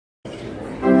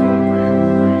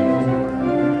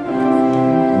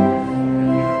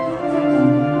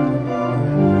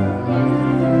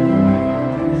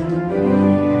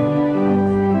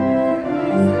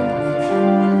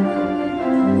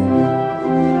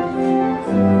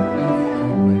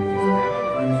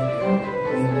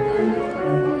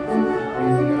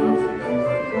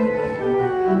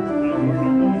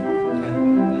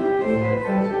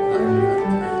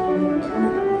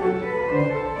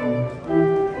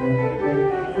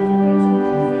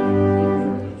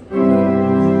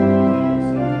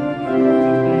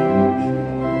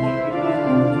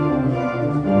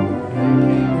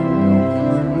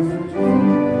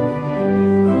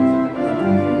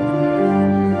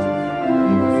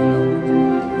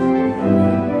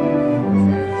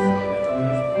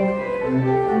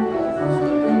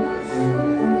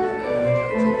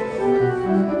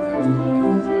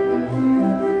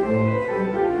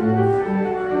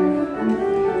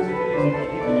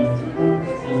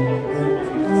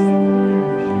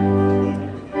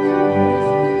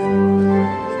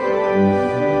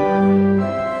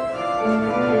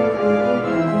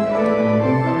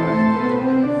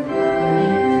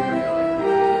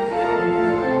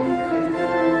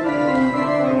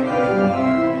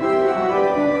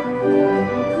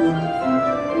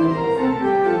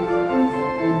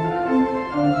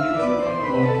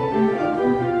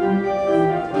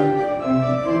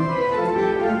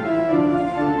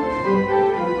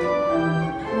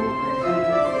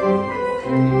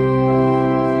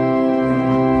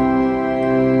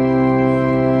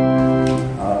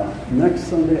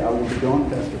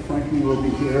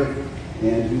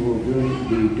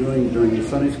doing during the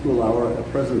Sunday school hour a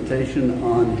presentation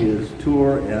on his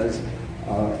tour as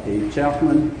a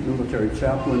chaplain, military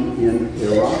chaplain in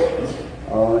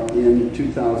Iraq in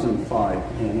 2005.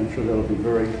 And I'm sure that'll be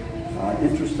very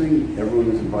interesting. Everyone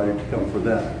is invited to come for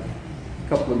that. A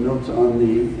couple of notes on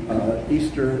the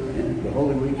Easter and the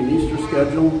Holy Week and Easter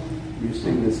schedule. You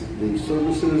see the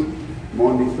services,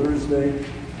 Maundy Thursday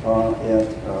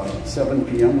at 7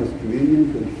 p.m. with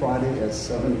communion, Good Friday at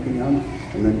 7 p.m.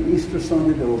 And then Easter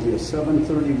Sunday there will be a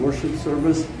 7:30 worship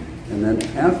service. And then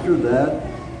after that,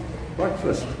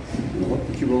 breakfast. And I hope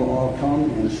that you will all come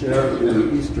and share in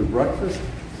the Easter breakfast.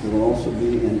 There will also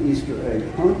be an Easter egg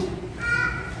hunt.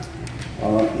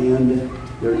 And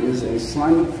there is a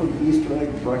sign up for the Easter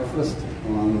egg breakfast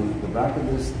on the back of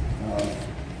this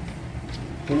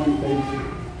page.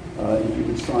 If you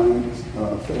could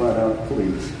fill that out,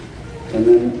 please. And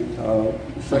then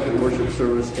second worship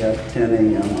service at 10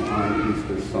 a.m. on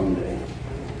Easter Sunday.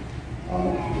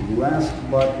 Last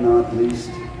but not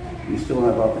least, you still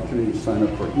have opportunity to sign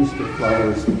up for Easter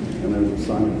flowers, and there's a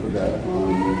sign up for that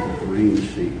on the green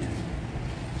sheet.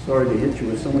 Sorry to hit you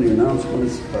with so many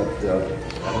announcements, but I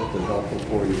hope they're helpful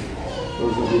for you.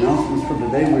 Those are the announcements for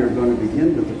today. We are going to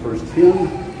begin with the first hymn.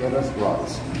 Let us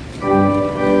rise.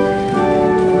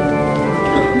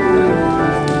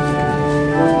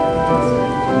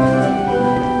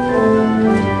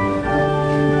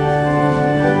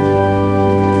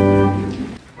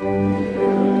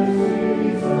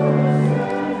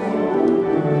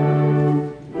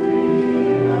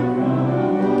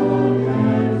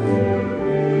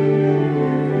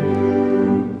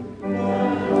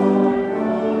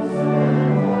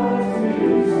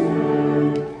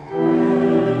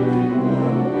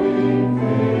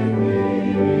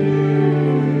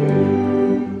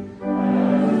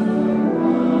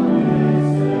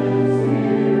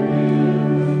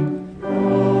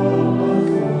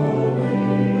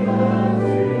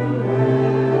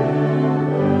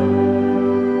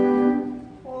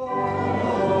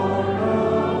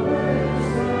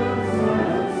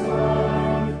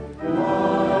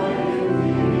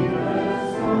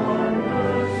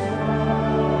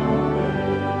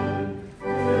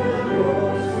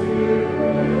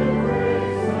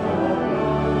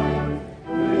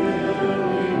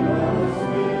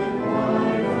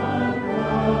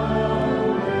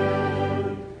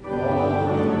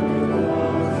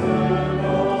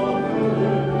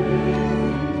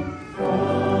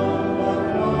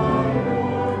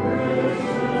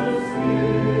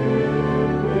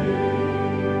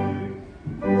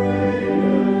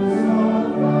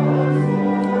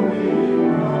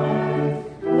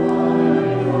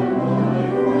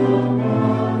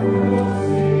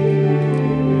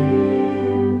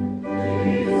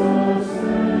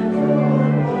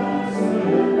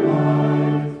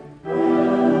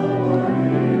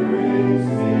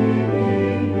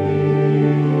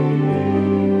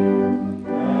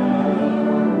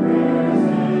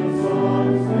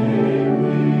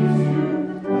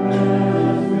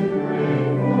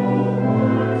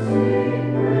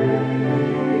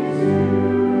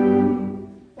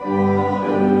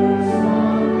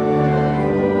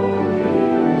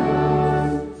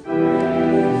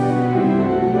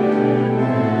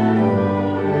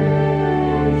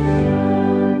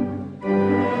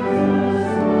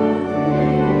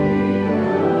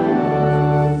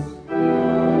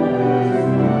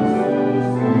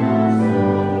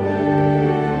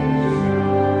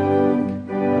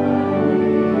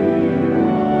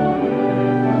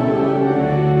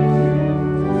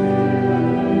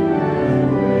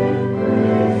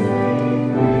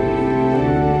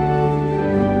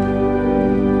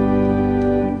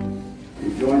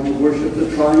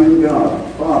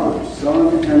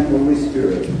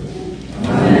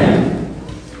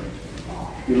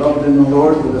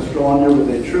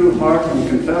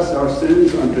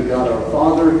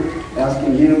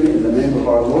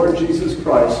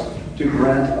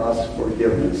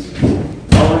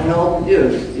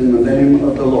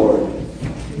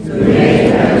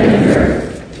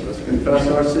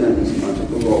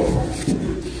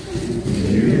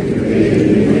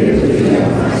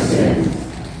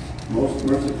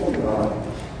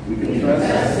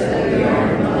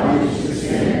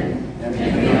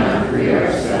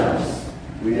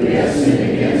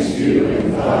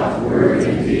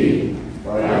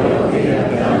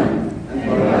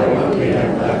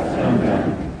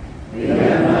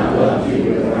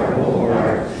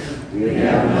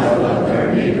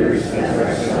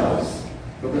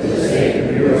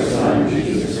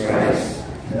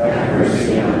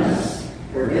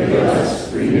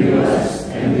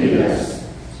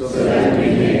 So that we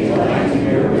may delight in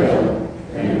your will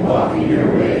and walk in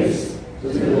your ways, to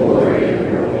the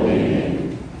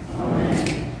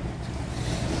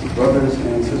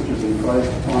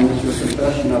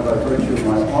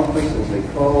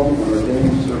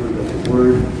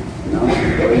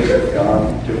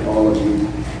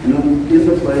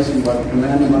placing by the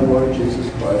command of my Lord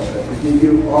Jesus Christ, I forgive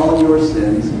you all your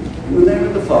sins in the name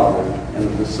of the Father, and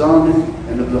of the Son,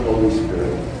 and of the Holy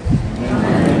Spirit.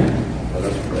 Amen. Let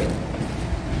us pray.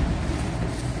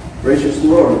 Gracious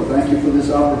Lord, thank you for this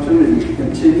opportunity to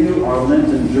continue our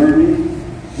Lenten journey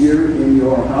here in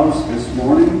your house this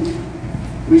morning.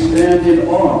 We stand in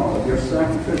awe of your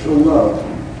sacrificial love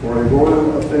for a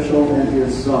royal official and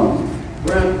his son.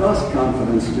 Grant us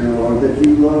confidence, dear Lord, that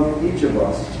you love each of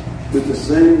us with the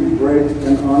same great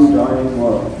and undying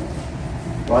love.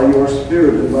 By your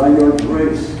Spirit and by your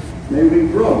grace, may we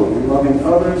grow in loving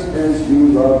others as you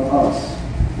love us.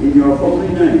 In your holy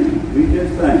name, we give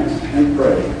thanks and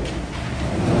pray.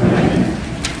 Amen.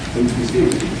 Please be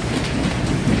seated.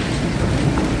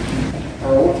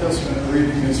 Our Old Testament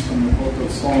reading is from the book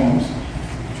of Psalms,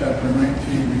 chapter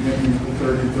 19, beginning with the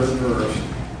 33rd verse.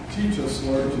 Teach us,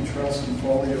 Lord, to trust and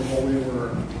follow your holy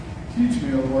word. Teach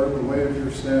me, O Lord, the way of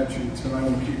your statutes, and I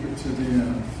will keep it to the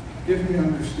end. Give me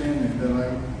understanding that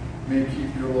I may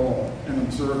keep your law and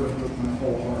observe it with my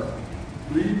whole heart.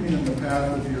 Lead me in the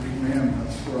path of your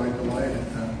commandments, for I delight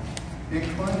in them.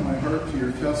 Incline my heart to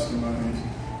your testimonies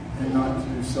and not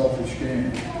to selfish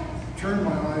gain. Turn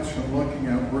my eyes from looking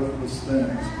at worthless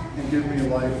things and give me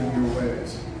life in your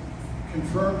ways.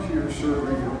 Confirm to your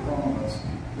servant your promise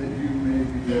that you may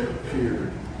be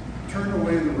feared. Turn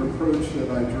away the reproach that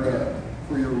I dread,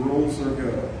 for your rules are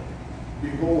good.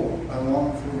 Behold, I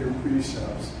long for your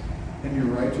precepts, and your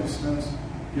righteousness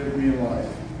give me life.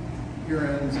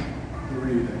 Here ends the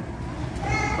reading.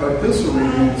 Our epistle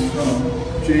reading is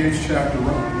from James chapter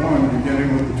 1,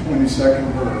 beginning with the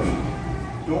 22nd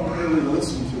verse. Don't merely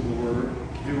listen to the word,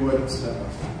 do what it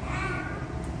says.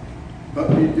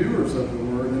 But be doers of the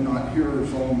word and not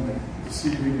hearers only,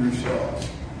 deceiving yourselves.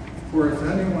 For if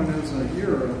anyone is a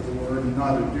hearer of the word and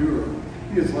not a doer,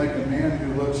 he is like a man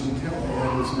who looks intently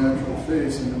at his natural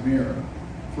face in the mirror.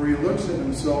 For he looks at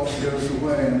himself and goes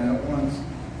away and at once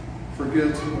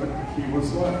forgets what he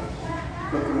was like.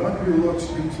 But the one who looks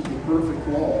into the perfect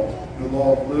law, the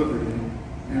law of liberty,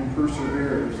 and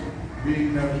perseveres,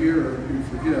 being no hearer who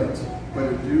forgets,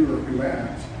 but a doer who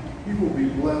acts, he will be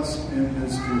blessed in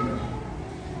his doing.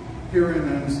 Herein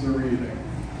ends the reading.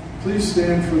 Please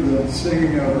stand for the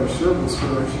singing of our service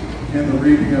verse and the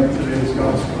reading of today's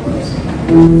gospel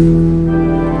lesson.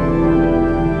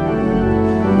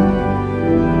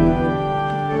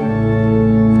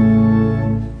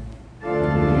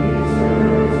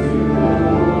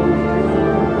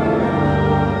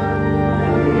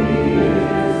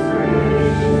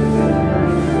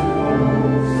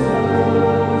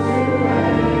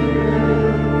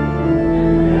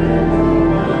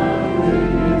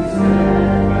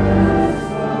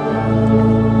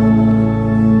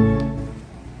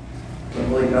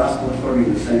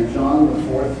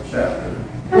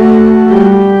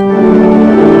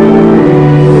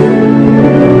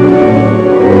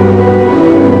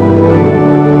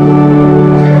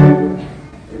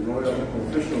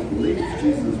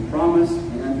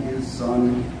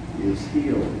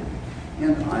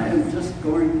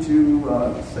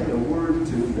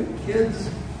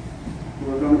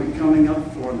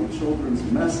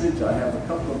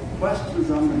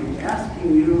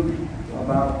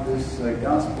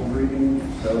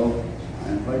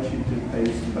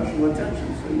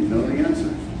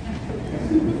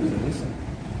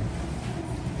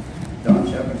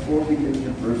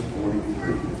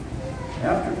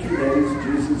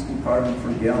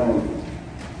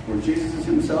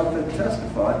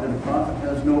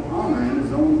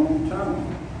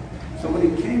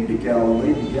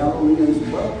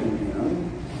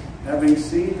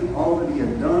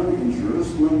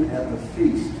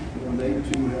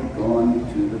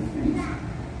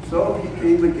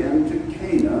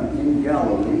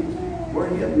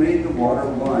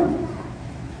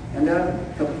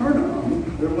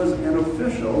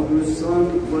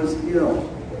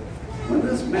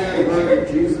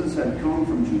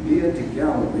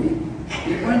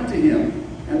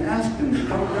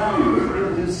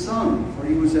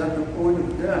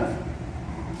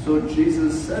 So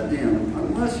Jesus said to him,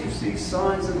 unless you see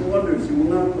signs and wonders, you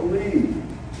will not believe.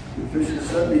 The official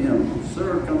said to him,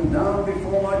 Sir, come down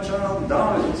before my child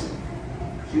dies.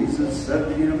 Jesus said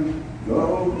to him,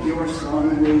 Go, your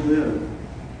son will live.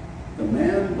 The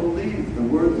man believed the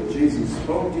word that Jesus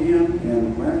spoke to him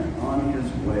and went on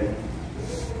his way.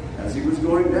 As he was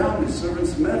going down, his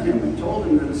servants met him and told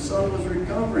him that his son was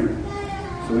recovering.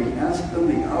 So he asked them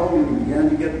the hour when he began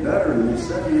to get better, and they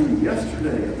said to him,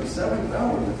 Yesterday, at the 7th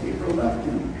hour, the fever left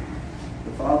him.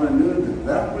 The father knew that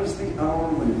that was the hour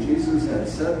when Jesus had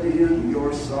said to him,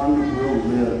 Your son will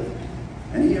live.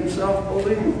 And he himself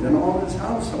believed, and all his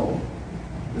household.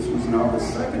 The now the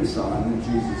second sign that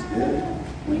Jesus did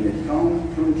when he had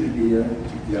come from Judea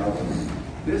to Galilee.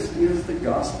 This is the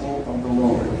gospel of the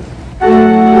Lord. Be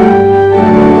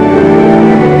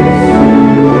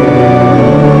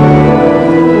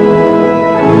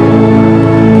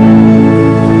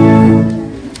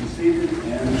seated,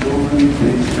 and children,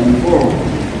 please come forward.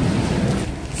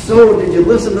 So, did you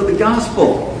listen to the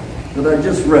gospel that I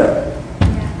just read?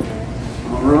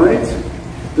 All right.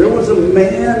 There was a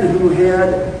man who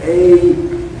had a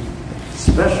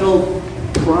special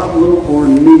problem or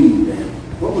need.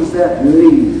 What was that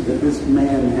need that this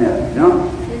man had? John?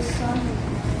 His son was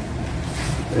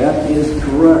dying. That is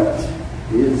correct.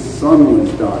 His son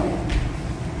was dying.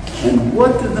 And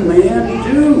what did the man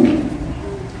do?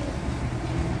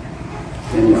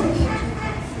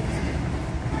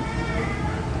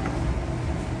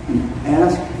 He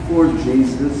asked for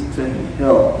Jesus to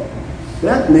help.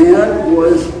 That man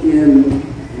was in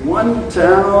one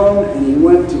town, and he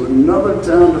went to another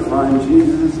town to find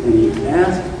Jesus, and he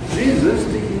asked Jesus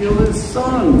to heal his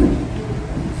son.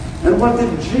 And what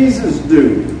did Jesus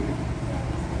do?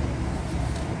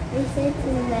 He said to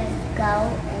him, go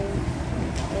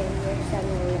and your son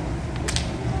will live.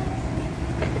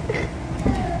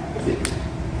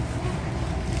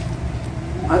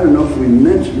 I don't know if we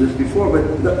mentioned this before,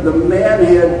 but the man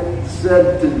had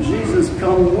said to Jesus,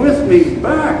 come with me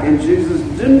back. And Jesus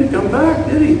didn't come back,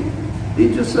 did he? He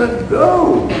just said,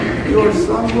 go. Your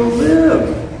son will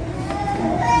live.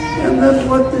 And then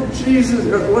what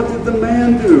did the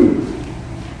man do?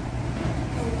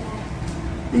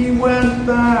 He went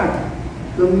back.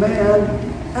 The man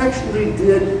actually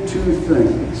did two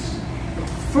things.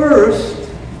 First,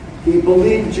 he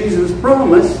believed Jesus'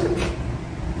 promise.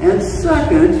 And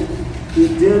second, he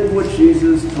did what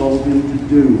Jesus told him to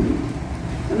do.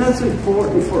 And that's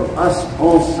important for us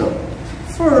also.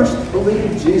 First,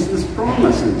 believe Jesus'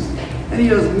 promises. And he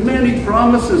has many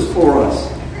promises for us.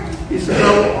 He said,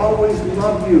 I will always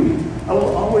love you. I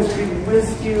will always be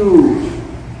with you.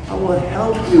 I will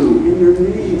help you in your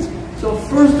needs. So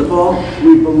first of all,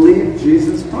 we believe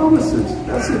Jesus' promises.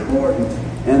 That's important.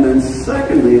 And then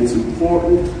secondly, it's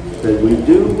important that we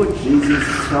do what Jesus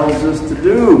tells us to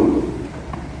do.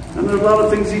 And there are a lot of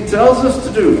things he tells us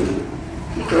to do.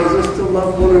 He tells us to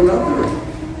love one another.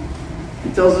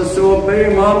 He tells us to obey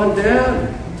mom and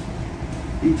dad.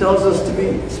 He tells us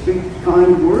to speak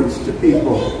kind words to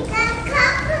people.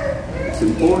 It's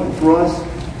important for us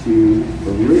to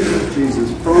believe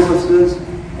Jesus' promises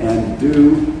and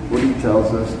do what he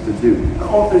tells us to do.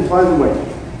 Oh, and by the way,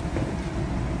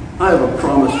 I have a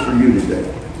promise for you today.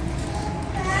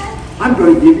 I'm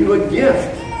going to give you a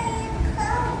gift.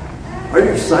 Are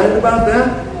you excited about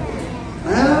that?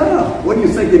 Ah, what do you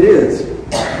think it is?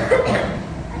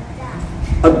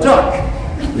 A duck.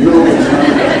 No, it's not.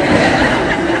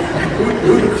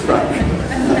 Who'd expect?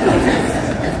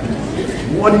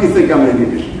 What do you think I'm going to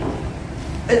give you?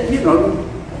 You know,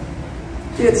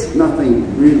 it's nothing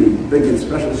really big and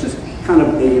special. It's just kind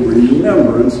of a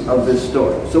remembrance of this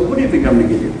story. So what do you think I'm going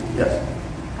to give you? Yes?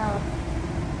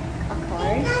 A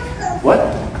card. What?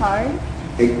 A card.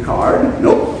 A card?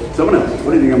 Nope. Someone else.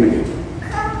 What do you think I'm going to give you?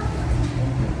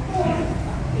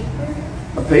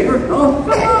 A paper? Oh,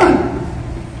 come on.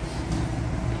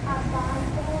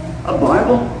 A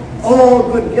Bible?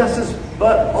 All good guesses,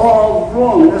 but all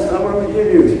wrong. That's not what I'm going to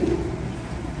give you.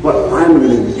 But I'm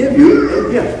going to give you a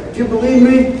gift. Do you believe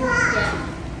me? Yeah.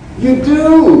 You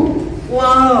do.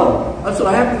 Wow. I'm so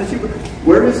happy that you...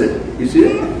 Where is it? You see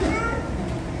it?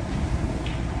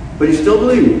 But you still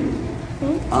believe me?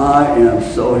 I am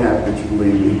so happy that you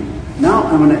believe me. Now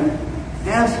I'm going to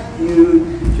ask you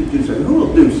to do something. Who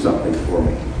will do something for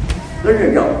me? There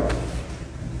you go.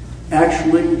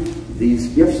 Actually, these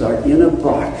gifts are in a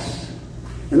box.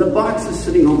 And the box is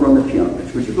sitting over on the piano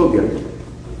bench. Would you go get it?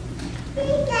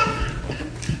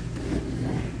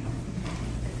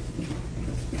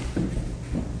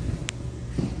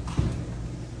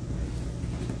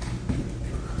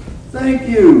 Thank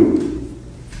you.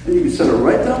 And you can set it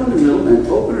right down in the middle and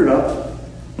open it up.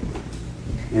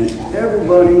 And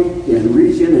everybody can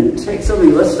reach in and take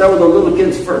something. Let's start with the little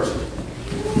kids first.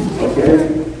 Okay?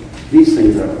 These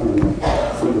things are,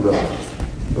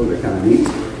 those are kind of neat.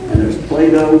 And there's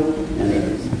Play-Doh, and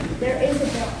there's... There is a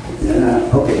box.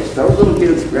 Yeah, okay, start with little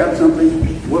kids. Grab something.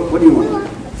 What do you want?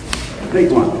 Take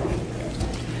one.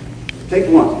 Take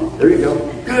one. There you go.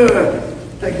 Good.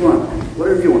 Take one.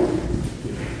 Whatever you want.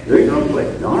 There you go. Play.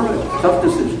 All right. Tough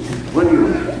decision. What do you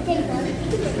want?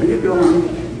 There you go.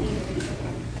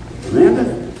 Amanda,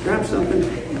 grab something.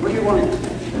 What do you want?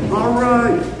 All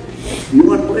right. You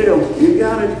want Play-Doh? You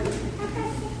got it.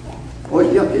 Oh,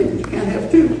 yeah, you can't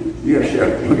have two. You got to share.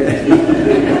 Okay.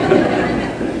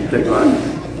 Take one.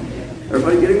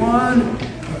 Everybody getting one?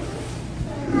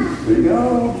 There you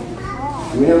go.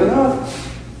 Do we have enough?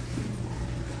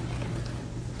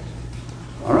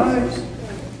 All right.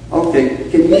 Okay,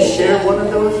 can you share one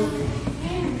of those?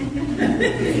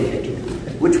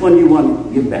 Which one do you want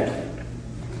to give back?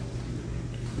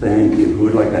 Thank you. Who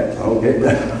would like that? Okay.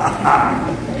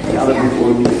 Got it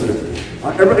before me.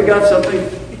 Everybody got something?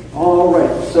 All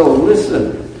right. So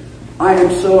listen. I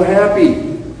am so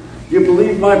happy. You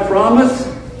believe my promise?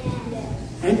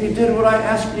 And you did what I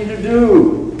asked you to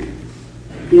do.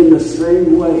 In the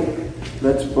same way,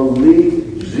 let's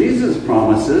believe Jesus'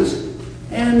 promises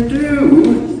and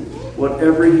do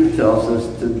whatever he tells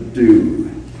us to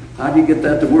do. How do you get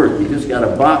that to work? You just got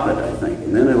to bop it, I think,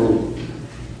 and then it'll...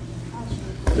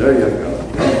 There you go.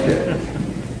 Okay.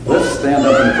 Let's stand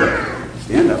up and pray.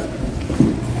 Stand up.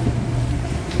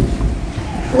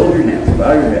 Fold your hands.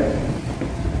 Bow your head.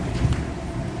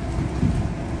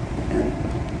 And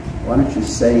why don't you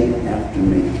say after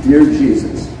me, Dear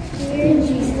Jesus, Dear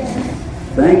Jesus,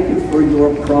 thank you for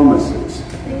your promises,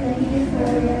 thank you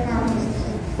for your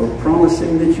promises, for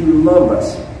promising that you love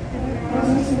us, for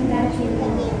promising that you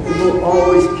love us, and will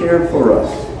always care for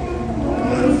us.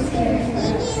 always care for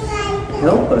us.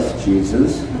 Help us,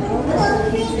 Jesus, Help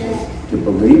us, Jesus, to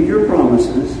believe your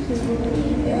promises to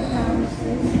believe your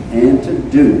promises and to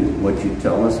do what you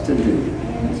tell us to do.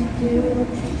 and to do what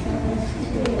you tell us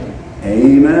to do.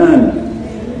 Amen.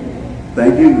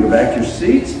 Thank you. Go back to your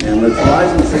seats and let's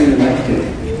rise and sing the next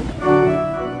hymn.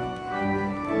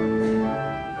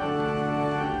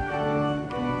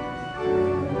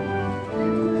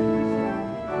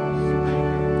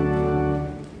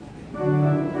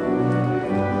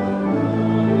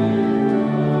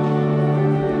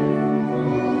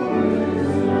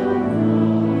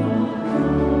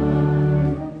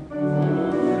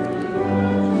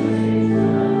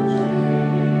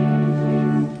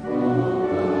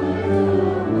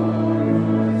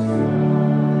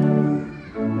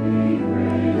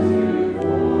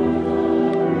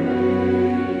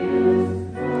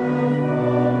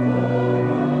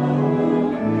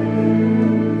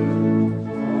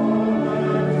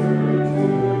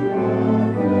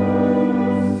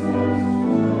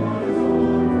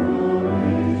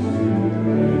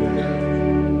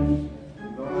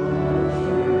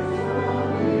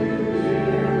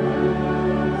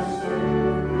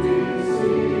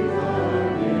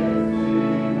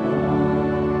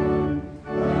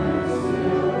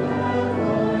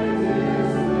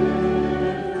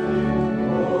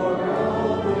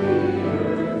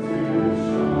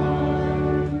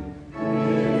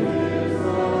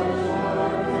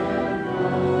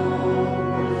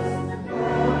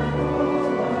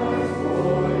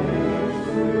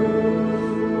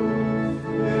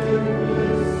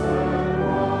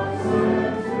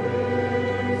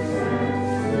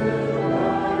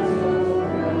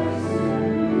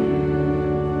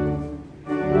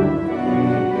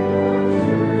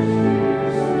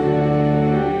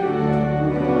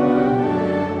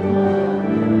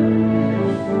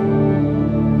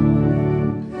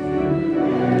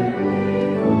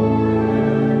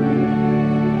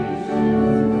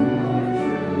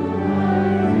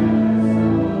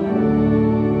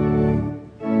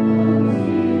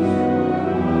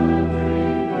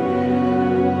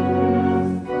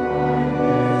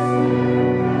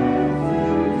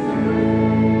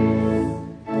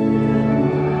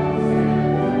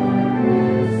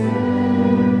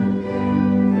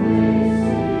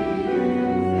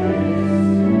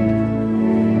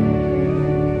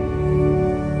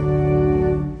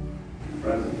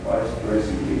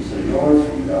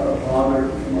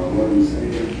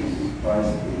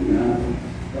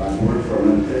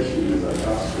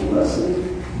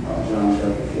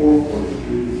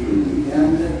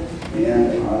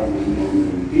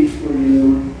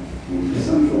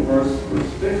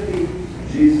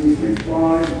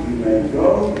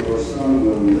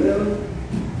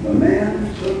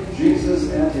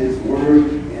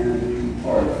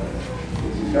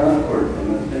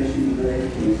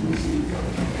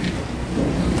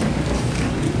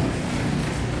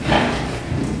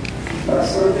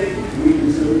 Last Sunday, we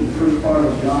considered the first part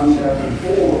of John chapter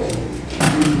 4,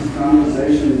 Jesus'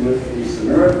 conversation with the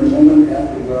Samaritan woman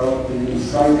at the well in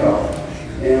Sychar.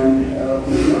 And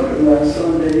we noted last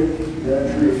Sunday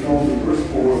that we were told in verse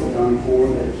 4 of John 4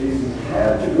 that Jesus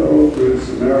had to go through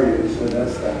Samaria. So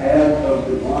that's the had of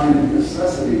divine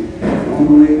necessity.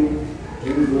 Normally,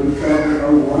 Jesus would have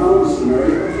traveled around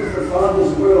Samaria, which is the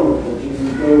Father's will that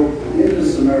Jesus go into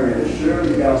Samaria to share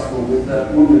the gospel with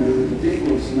that woman who was the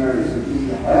people of Samaria. So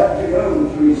Jesus had to go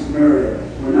through Samaria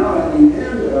We're now at the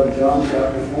end of John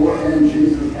chapter 4, and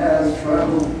Jesus has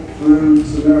traveled through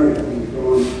Samaria. He's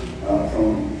going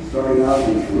from starting out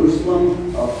in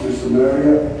Jerusalem up through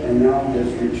Samaria, and now he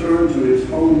has returned to his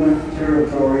home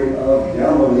territory of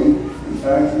Galilee. In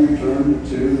fact, he returned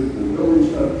to the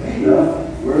village of Cana,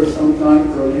 where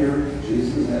sometime earlier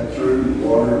Jesus had turned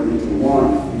water into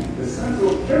wine. The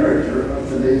central character of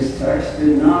today's text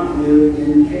did not live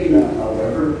in Cana,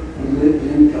 however. He lived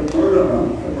in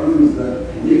Capernaum. Capernaum is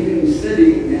the leading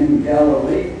city in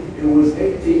Galilee. It was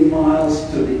 18 miles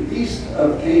to the east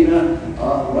of Cana,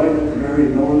 right at the very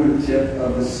northern tip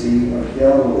of the Sea of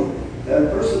Galilee.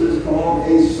 That person is called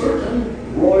a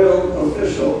certain royal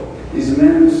official. He's a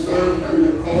man who served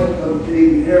in the court of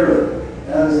King Herod.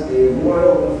 As a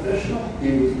royal official,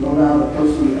 he was no doubt a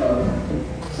person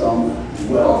of some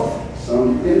wealth,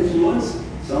 some influence,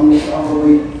 some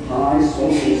probably high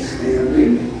social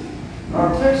standing.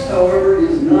 Our text, however,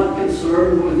 is not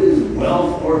concerned with his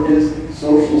wealth or his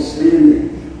social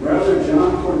standing. Rather,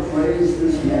 John portrays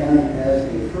this man as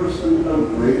a person of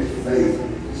great faith,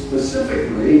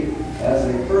 specifically as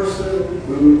a person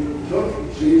who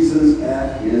took Jesus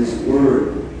at his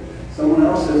word. Someone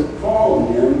else has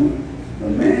called him the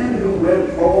man who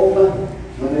went home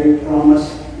with a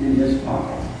promise in his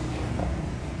pocket.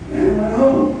 The man went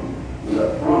home with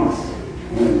a promise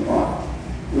in his pocket.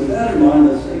 With that in mind,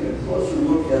 let's take a closer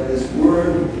look at this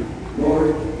word.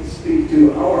 Lord, speak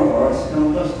to our hearts.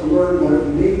 Help us to learn what it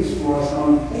means for us,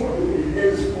 how important it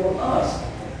is for us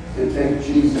to take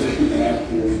Jesus at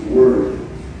his word.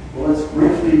 Well, let's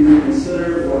briefly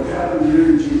reconsider what happened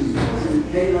here. Jesus was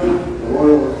in Cana. The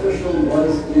royal official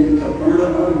was in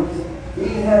Capernaum. He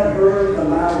had heard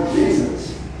about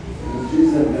Jesus.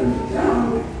 Jesus had been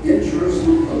down in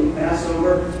Jerusalem for the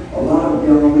Passover. A lot of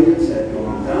Galileans had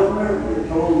gone down there. We're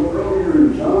told earlier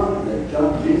in John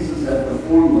that Jesus had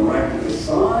performed miraculous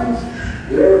signs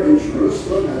there in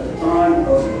Jerusalem at the time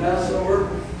of the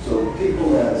Passover. So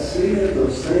people had seen it.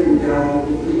 Those same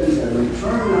Galileans had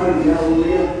returned out of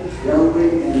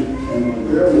Galilee and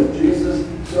were there with Jesus.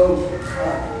 So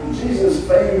Jesus'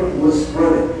 fame was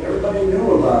spreading. Everybody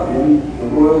knew about him. The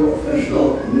royal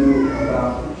official knew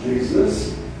about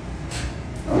Jesus.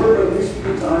 However, at least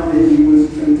for the time that he was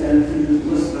content to just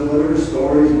listen to whatever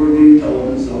stories were being told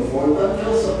and so forth,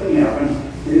 until something happened.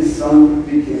 His son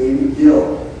became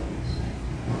ill.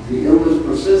 The illness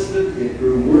persisted, it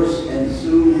grew worse, and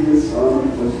soon his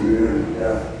son was near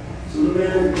death. So the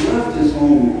man left his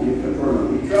home in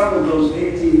Capernaum. He traveled those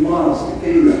 18 miles to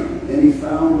Cana, and he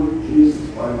found Jesus.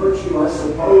 By virtue, I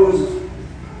suppose,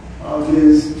 of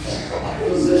his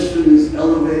position, his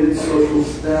elevated social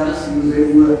status, he was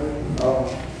able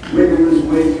to wiggle his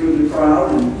way through the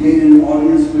crowd and gain an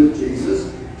audience with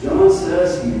Jesus. John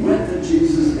says he went to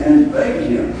Jesus and begged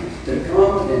him to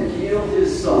come and heal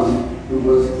his son who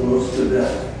was close to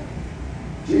death.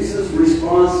 Jesus'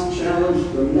 response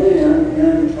challenged the man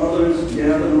and others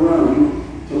gathered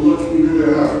around to look into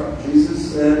their heart.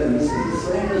 Jesus said, and this is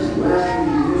the same as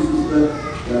Matthew, he uses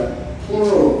the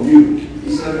plural you.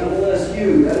 He said, unless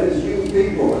you, that is you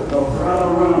people, the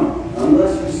crowd around,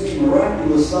 unless you see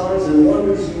miraculous signs and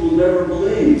wonders, you will never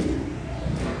believe.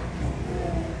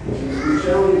 Jesus was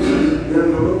challenging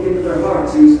them to look into their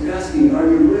hearts. He was asking, are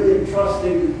you really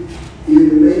trusting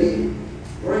in me?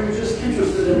 Or are you just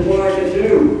interested in what I can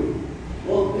do?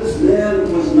 Well, this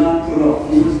man was not put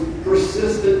off. He was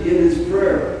persistent in his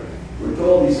prayer. We're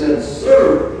told, he said,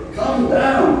 Sir, come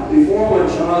down before my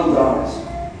child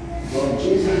dies. Well,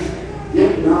 Jesus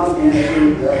did not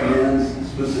answer that man's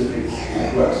specific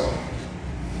request.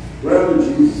 Rather,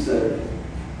 Jesus said,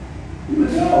 you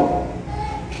know,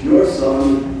 your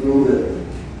son will live.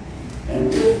 And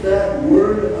with that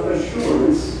word of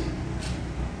assurance,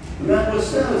 the man was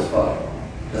satisfied.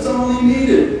 That's all he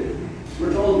needed.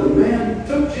 We're told the man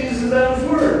took Jesus at his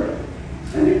word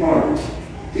and departed.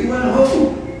 He went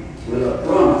home with a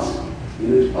promise in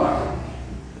his pocket.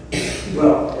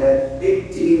 Well, at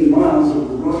 18 miles of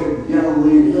the rugged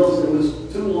Galilean hills, it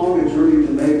was too long a journey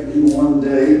to make in one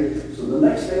day. So the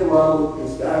next day, while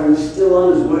this guy was still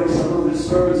on his way, some of his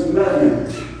servants met him.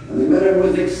 And they met him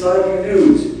with exciting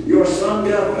news. Your son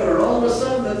got better all of a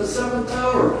sudden at the 7th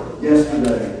hour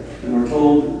yesterday. And we're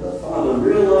told the father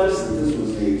realized that this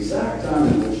was the exact time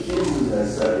in which Jesus had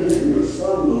said, your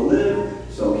son will live.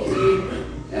 So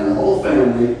he and the whole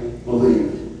family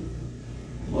believed.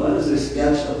 Well, that is a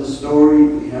sketch of the story.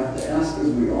 We have to ask, as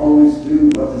we always do,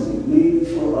 what does it mean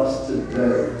for us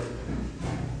today?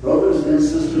 Brothers and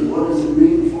sisters, what does it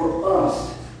mean for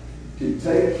us to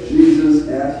take Jesus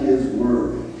at his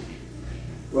word?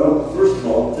 Well, first of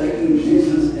all, taking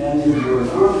Jesus at his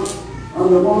word.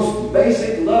 On the most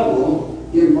basic level,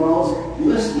 involves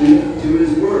listening to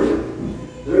His Word.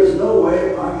 There is no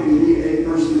way I can be a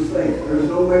person of faith. There is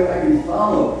no way I can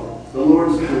follow the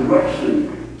Lord's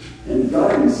direction and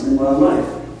guidance in my life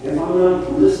if I'm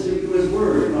not listening to His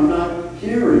Word, if I'm not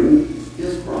hearing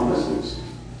His promises.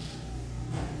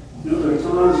 You know, there are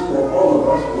times for all of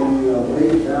us when we are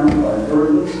weighed down by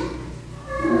burdens,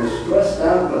 when we're stressed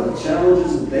out by the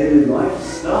challenges of daily life.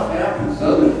 Stuff happens,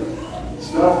 doesn't it?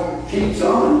 Stuff keeps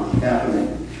on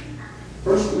happening.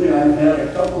 Personally, I've had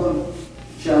a couple of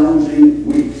challenging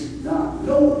weeks. Now,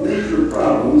 no major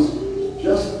problems,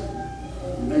 just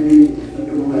maybe think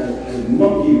of them as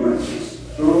monkey wrenches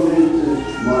thrown into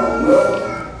my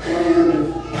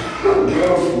well-planned,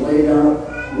 well-laid out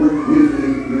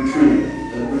weekly routine.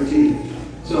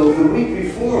 So the week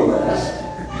before last,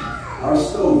 our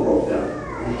stove broke down.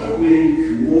 It took me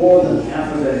more than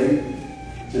half a day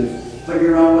to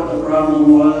figure out what the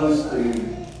problem was, to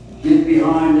get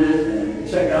behind it and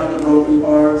check out the broken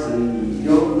parts and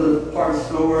go to the parts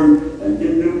store and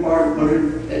get new parts put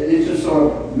in. It just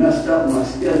sort of messed up my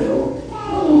schedule,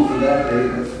 not only for that day,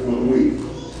 but for the week.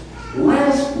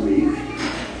 Last week,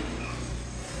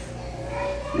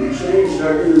 we changed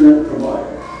our internet provider.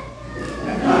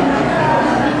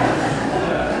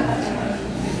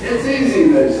 It's easy,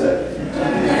 they say.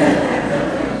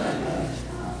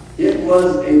 It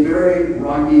was a very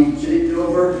rocky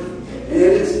changeover, and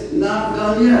it's not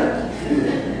done yet.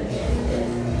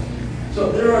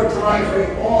 So there are times we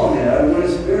all have when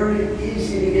it's very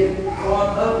easy to get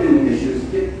caught up in issues,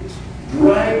 get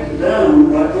dragged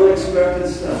down by unexpected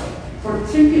stuff,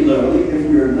 particularly if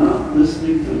we are not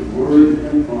listening to the Word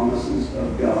and promises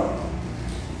of God.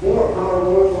 For our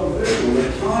royal official,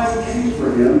 the time came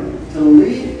for him to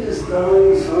leave his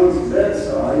dying son's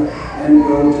bedside and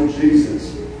go to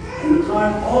Jesus. And the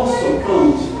time also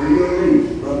comes for you and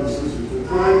me, brothers and sisters. The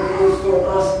time comes for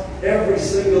us every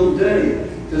single day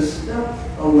to step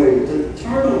away, to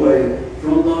turn away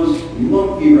from those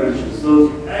monkey wrenches,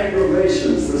 those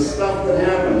aggravations, the stuff that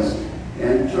happens,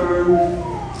 and turn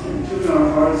and tune our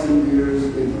hearts and ears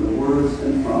into the words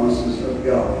and promises of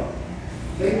God.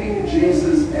 Taking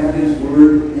Jesus at His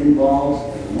Word involves,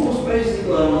 at the most basic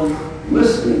level,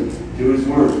 listening to His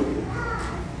Word.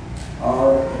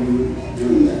 Are you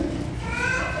doing that?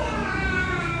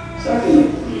 Secondly,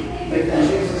 taking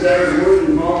Jesus at His Word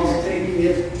involves taking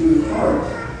it to heart.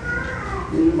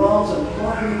 It involves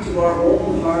applying it to our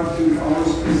own heart to our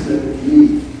specific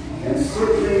need. And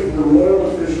certainly the royal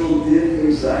official did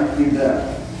exactly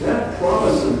that. That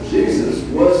promise of Jesus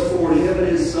was for him and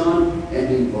his son, and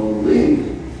he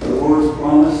believed the Lord's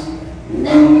promise and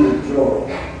went with joy.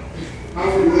 How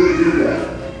can we do that?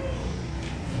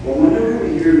 Well, whenever we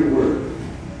hear the Word,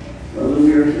 whether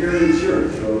we are here in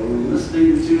church or we're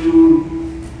listening to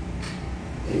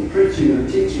a preaching or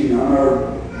teaching on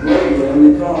our radio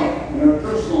in the car, in our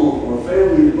personal or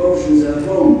family devotions at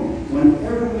home,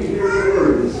 whenever we hear the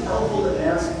Word, it's helpful to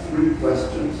ask 3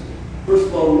 questions. First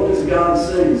of all, what is God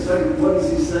saying? Second, what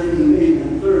is He saying to me?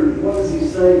 And third, what is He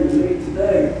saying to me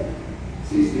today?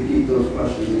 It's easy to keep those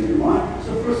questions in your mind.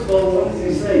 So first of all, what is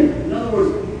He saying? In other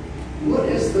words, what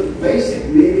is the basic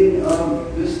meaning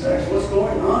of this text? What's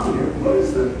going on here? What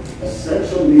is the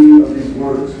essential meaning of these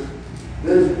words?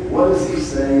 Then, what is He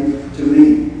saying to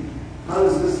me? How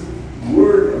does this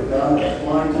Word of God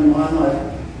apply to my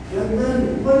life? And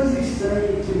then, what is He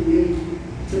saying to me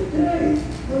today?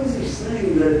 What is He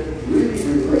saying that really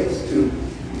relates to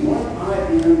what I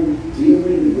am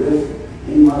dealing with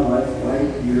in my life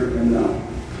right here and now?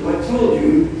 So I told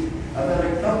you, I've had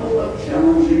a couple of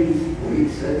challenging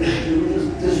weeks that were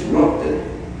just disrupted.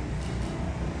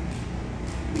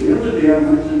 The other day I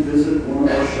went to visit one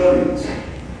of our shut-ins,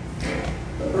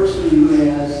 a person who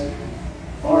has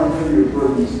far heavier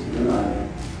burdens than I do.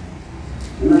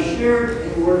 And I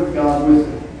shared the Word of God with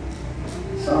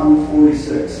him, Psalm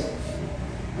 46.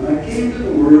 And I came to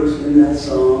the words in that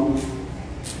psalm,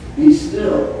 "Be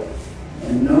still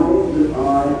and know that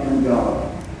I am God."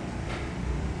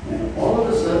 And all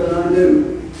of a sudden I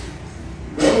knew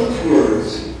those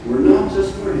words were not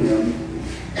just for him,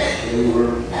 they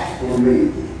were for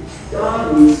me.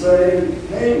 God was saying,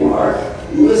 "Hey Mark,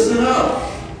 listen up.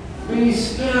 Be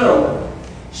still.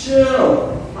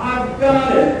 Chill. I've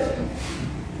got it."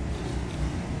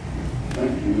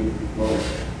 Thank you, Lord.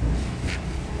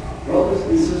 Brothers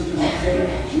and sisters,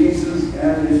 take Jesus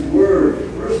at His Word.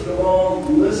 First of all,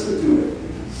 listen to it.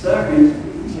 Second,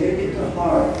 take it to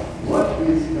heart. What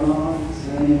is God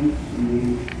saying to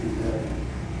me today?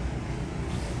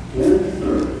 Then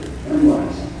third and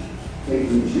last,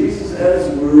 taking Jesus at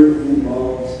His Word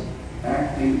involves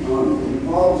acting on it. It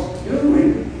involves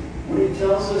doing what He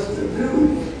tells us to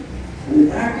do. And it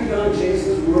Acting on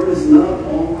Jesus' word is not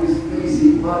always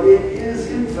easy, but it is,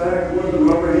 in fact, where the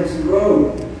rubber hits the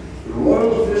road. The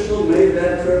royal official made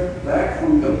that trip back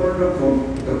from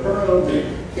Capernaum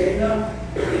to Cana.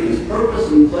 His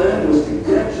purpose and plan was to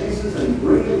get Jesus and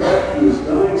bring him back to his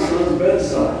dying son's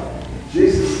bedside.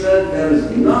 Jesus said, "That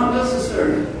is not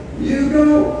necessary. You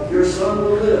go, your son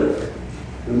will live."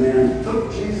 The man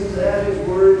took Jesus at his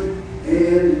word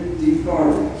and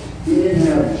departed. He didn't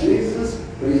have Jesus,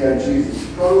 but he had Jesus'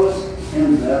 promise,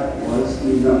 and that was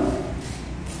enough.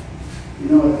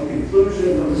 You know, at the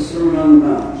conclusion of the Sermon on the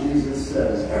Mount, Jesus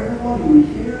says, "Everyone who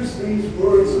hears these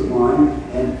words of mine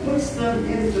and puts them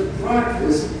into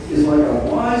practice is like a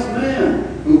wise man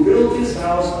who built his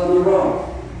house on the rock."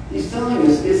 He's telling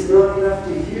us it's not enough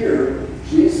to hear.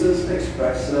 Jesus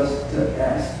expects us to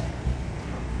ask.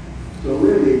 So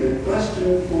really, the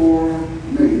question for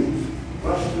me, the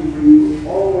question for you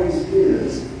always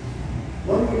is,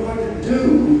 what are we going to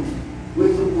do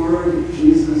with the word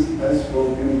Jesus has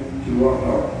spoken to our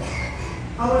hearts?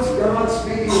 How is God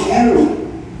speaking to you?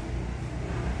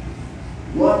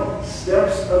 What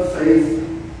steps of faith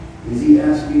is he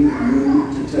asking you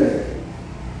to take?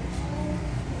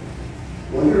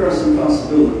 Well, here are some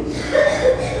possibilities.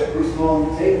 First of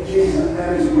all, take Jesus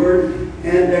at his word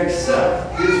and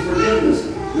accept his forgiveness.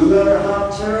 No matter how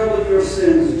terrible your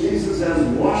sins, Jesus has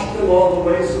washed them all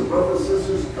away. So brothers and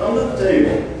sisters, come to the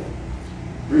table.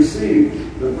 Receive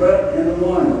the bread and the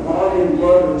wine, the body and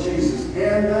blood of Jesus,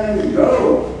 and then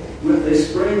go with a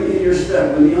spring in your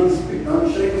step, with the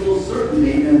unshakable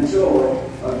certainty and joy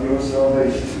of your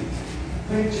salvation.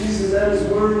 Take Jesus at his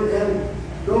word and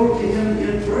go to him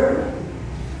in prayer.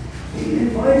 He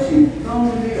invites you,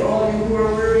 "Come to me, all you who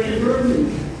are weary and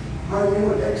burdened." Are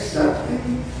you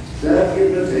accepting that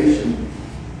invitation?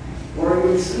 Or are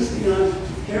you insisting on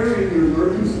carrying your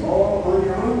burdens all on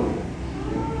your own?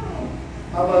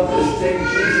 How about this? Take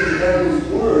Jesus at his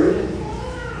word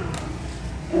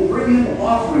and bring him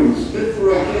offerings fit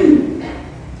for a king.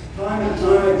 Time and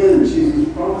time again, Jesus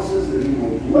promises that he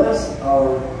will bless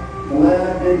our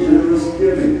glad and generous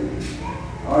giving.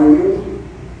 Are you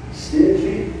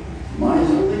stingy,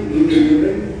 miserly in your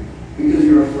giving because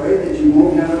you're afraid that you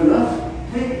won't have enough?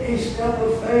 Take a step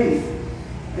of faith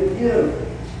and give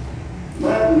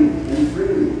gladly and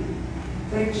freely.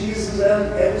 Take Jesus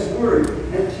at his word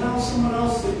and tell someone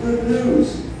else the good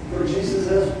news. For Jesus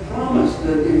has promised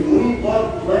that if we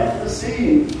but plant the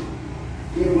seed,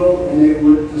 he will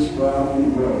enable it to sprout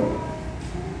and grow.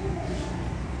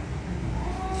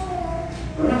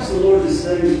 Perhaps the Lord is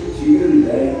saying to you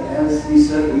today, as he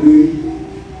said to me,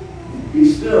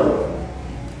 "Be still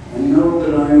and know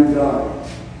that I am God."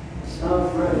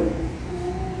 Stop fretting.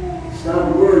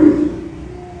 Stop worrying.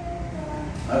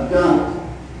 I've got it.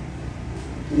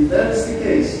 If that is the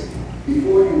case,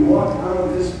 before you walk out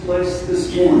of this place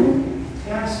this morning,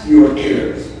 cast your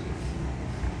cares.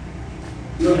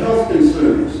 Your health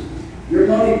concerns, your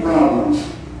money problems,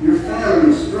 your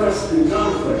family stress and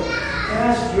conflict.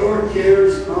 Cast your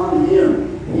cares on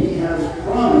him. He has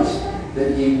promised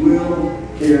that he will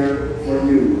care for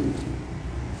you.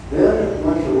 Then,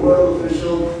 like the royal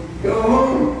official, go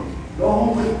home. Go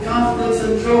home with confidence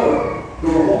and joy. Go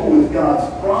home with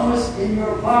God's promise in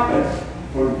your pocket,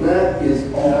 for that is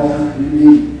all you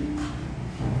need.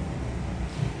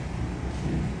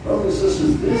 Brothers and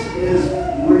sisters, this is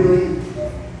really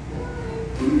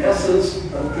the essence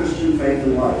of Christian faith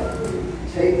and life.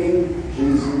 Taking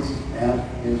Jesus at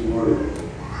his word.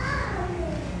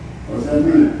 What does that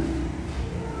mean?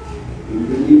 We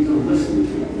need to listen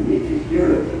to it. We need to hear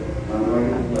it on a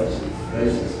regular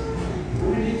basis.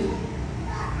 We need to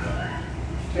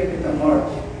take it to heart,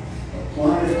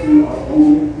 apply it to our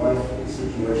own life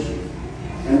situation.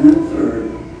 And then third,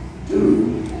 do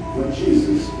what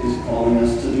Jesus is calling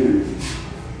us to do.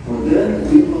 For then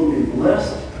we will be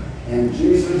blessed and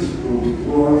Jesus will be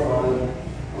glorified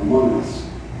among us.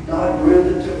 God grant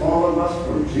it to all of us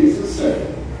for Jesus' sake.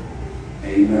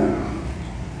 Amen.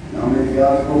 Now may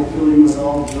God fulfill you with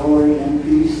all joy and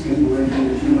peace in believing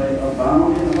that you may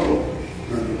abound in hope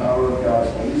through the power of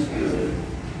God's Holy Spirit.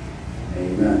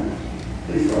 Amen.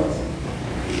 Please rise.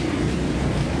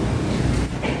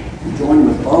 We join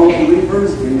with all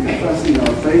believers in confessing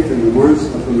our faith in the words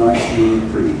of the Nicene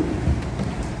Creed.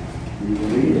 We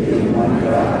believe in one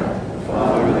God, the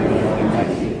Father, the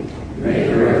Almighty,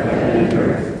 maker of heaven and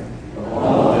earth, of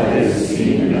all that is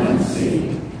seen and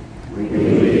unseen. We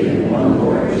believe in one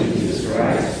Lord Jesus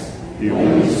Christ, the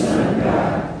only Son of God,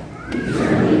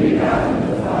 eternally begotten of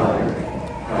the Father,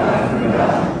 God from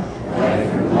God, light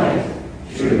from light,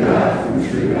 true God from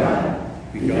true God,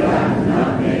 begotten, not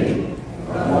made,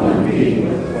 of one being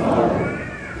with the Father.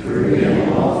 Through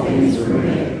him all things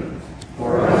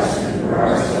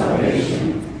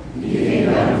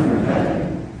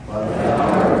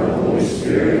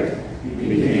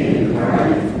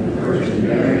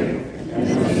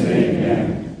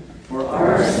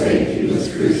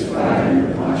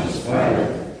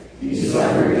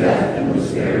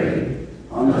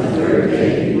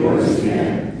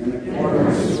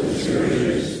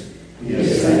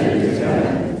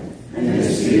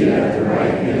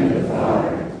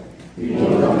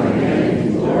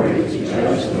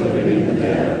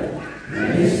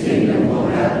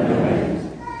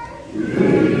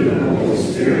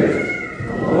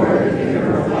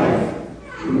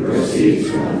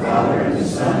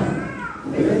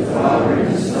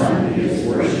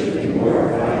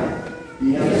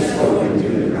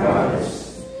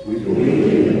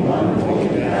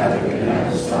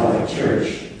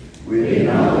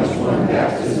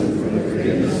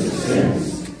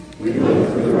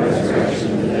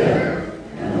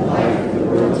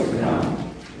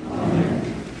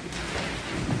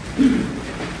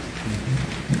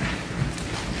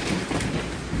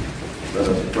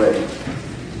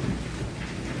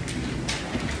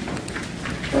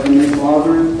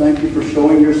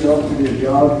showing yourself to be a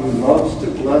God who loves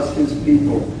to bless his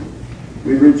people.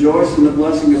 We rejoice in the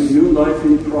blessing of new life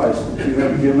in Christ that you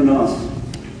have given us.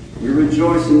 We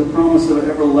rejoice in the promise of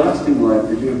everlasting life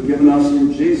that you have given us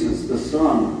in Jesus, the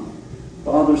Son.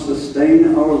 Father,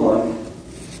 sustain our life,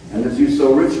 and as you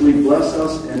so richly bless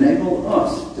us, enable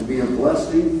us to be a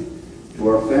blessing to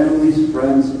our families,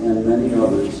 friends, and many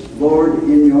others. Lord,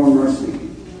 in your mercy.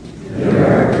 Hear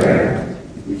our prayer.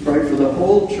 We pray for the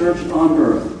whole church on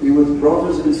earth. Be with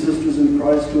brothers and sisters in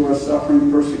Christ who are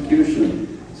suffering persecution.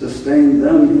 Sustain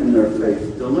them in their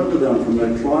faith. Deliver them from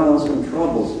their trials and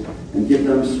troubles, and give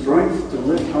them strength to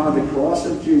lift high the cross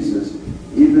of Jesus,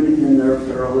 even in their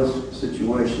perilous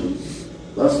situations.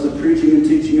 Bless the preaching and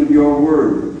teaching of your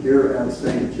word here at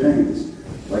St. James.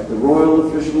 Like the royal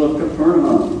official of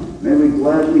Capernaum, may we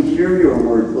gladly hear your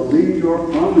word, believe your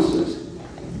promises,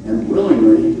 and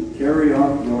willingly carry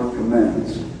out your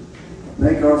commands.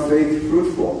 Make our faith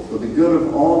fruitful for the good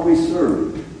of all we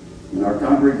serve, in our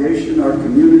congregation, our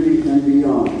community, and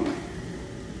beyond.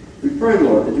 We pray,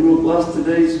 Lord, that you will bless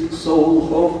today's Soul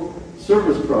Hope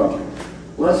Service Project.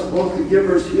 Bless both the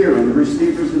givers here and the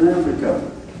receivers in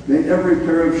Africa. May every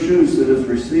pair of shoes that is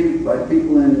received by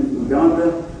people in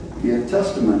Uganda be a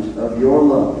testament of your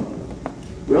love.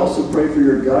 We also pray for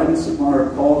your guidance upon our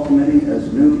call committee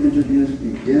as new interviews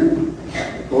begin.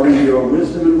 According to your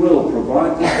wisdom and will,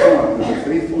 provide this flock with a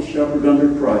faithful shepherd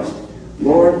under Christ.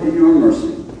 Lord, in your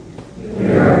mercy.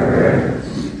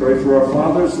 We pray for our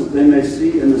fathers that they may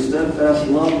see in the steadfast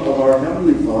love of our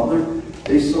Heavenly Father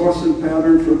a source and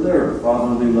pattern for their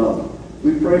fatherly love.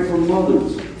 We pray for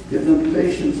mothers. Give them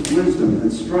patience, wisdom,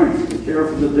 and strength to care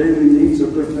for the daily needs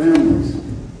of their families.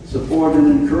 Support and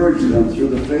encourage them through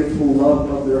the faithful love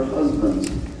of their husbands.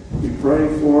 We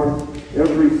pray for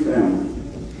every family.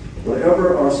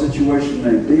 Whatever our situation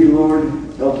may be, Lord,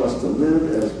 help us to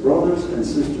live as brothers and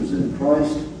sisters in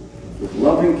Christ, with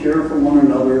loving care for one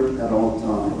another at all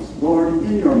times. Lord,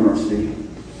 in your mercy,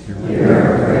 hear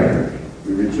our prayer.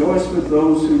 We rejoice with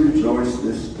those who rejoice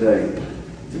this day.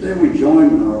 Today we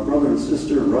join our brother and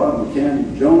sister Rod and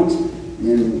Candy Jones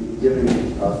in giving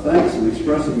thanks and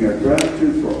expressing our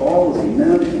gratitude for all of the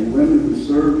men and women who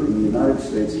serve in the United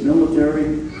States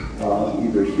military,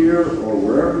 either here or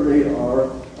wherever they are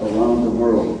around the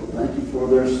world. Thank you for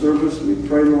their service. We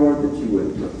pray, Lord, that you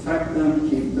would protect them,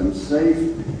 keep them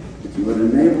safe, that you would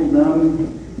enable them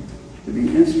to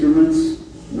be instruments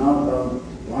not of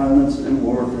violence and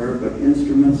warfare, but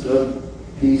instruments of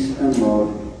peace and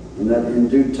love, and that in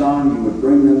due time you would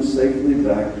bring them safely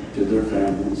back to their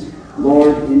families.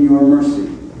 Lord, in your mercy.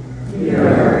 Hear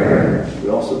our prayer. We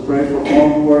also pray for all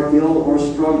who are ill or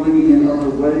struggling in other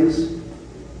ways.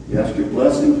 We ask your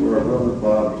blessing for our brother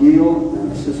Bob Giel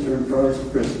and our sister in Christ,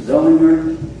 Chris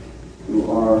Dellinger,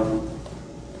 who are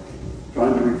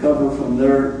trying to recover from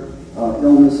their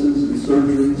illnesses and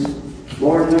surgeries.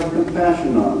 Lord, have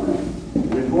compassion on them,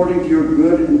 and according to your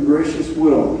good and gracious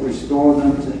will, restore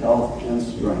them to health and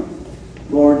strength.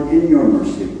 Lord, in your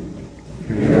mercy.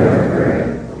 Hear our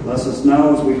prayer. Bless us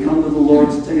now as we come to the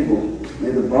Lord's table.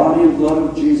 May the body and blood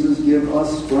of Jesus give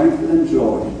us strength and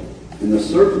joy in the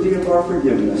certainty of our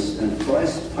forgiveness and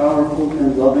Christ's powerful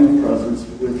and loving presence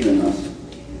within us.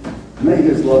 May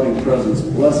his loving presence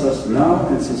bless us now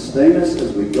and sustain us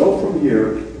as we go from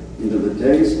here into the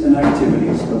days and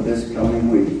activities of this coming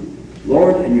week.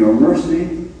 Lord, in your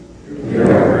mercy, hear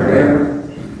our prayer.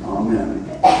 Amen.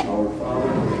 Our Father,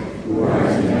 who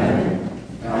art in heaven,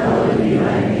 hallowed be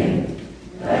thy name.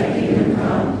 Thy kingdom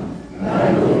come,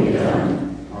 thy will be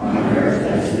done, on earth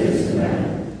as it is in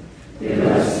heaven. Give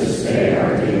us this day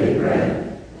our daily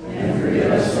bread, and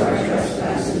forgive us our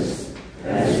trespasses,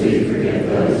 as we forgive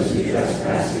those who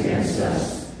trespass against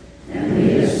us. And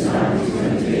lead us not into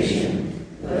temptation,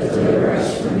 but deliver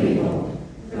us from evil.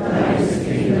 For thine is the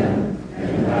kingdom,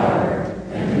 and the power,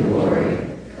 and the glory,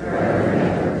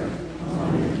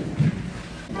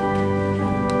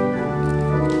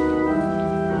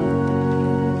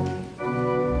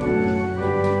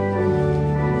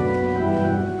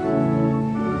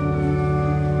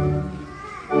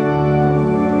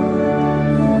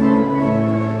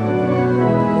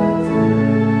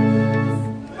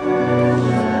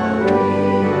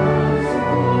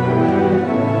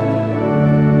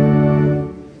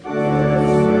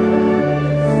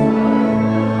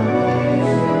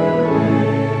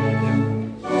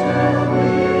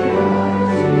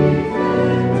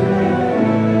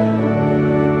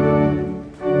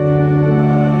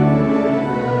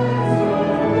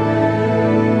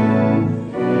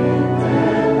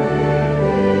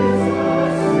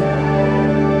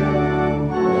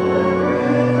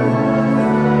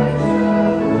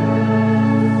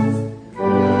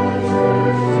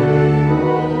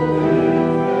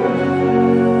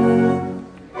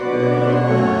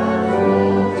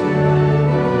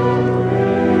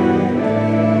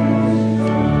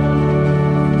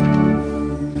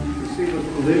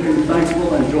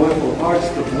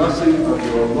 of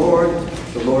your Lord.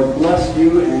 The Lord bless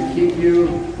you and keep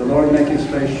you. The Lord make his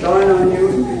face shine on you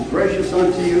and be gracious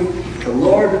unto you. The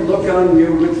Lord look on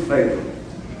you with favor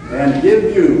and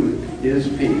give you his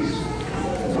peace.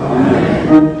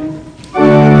 Amen.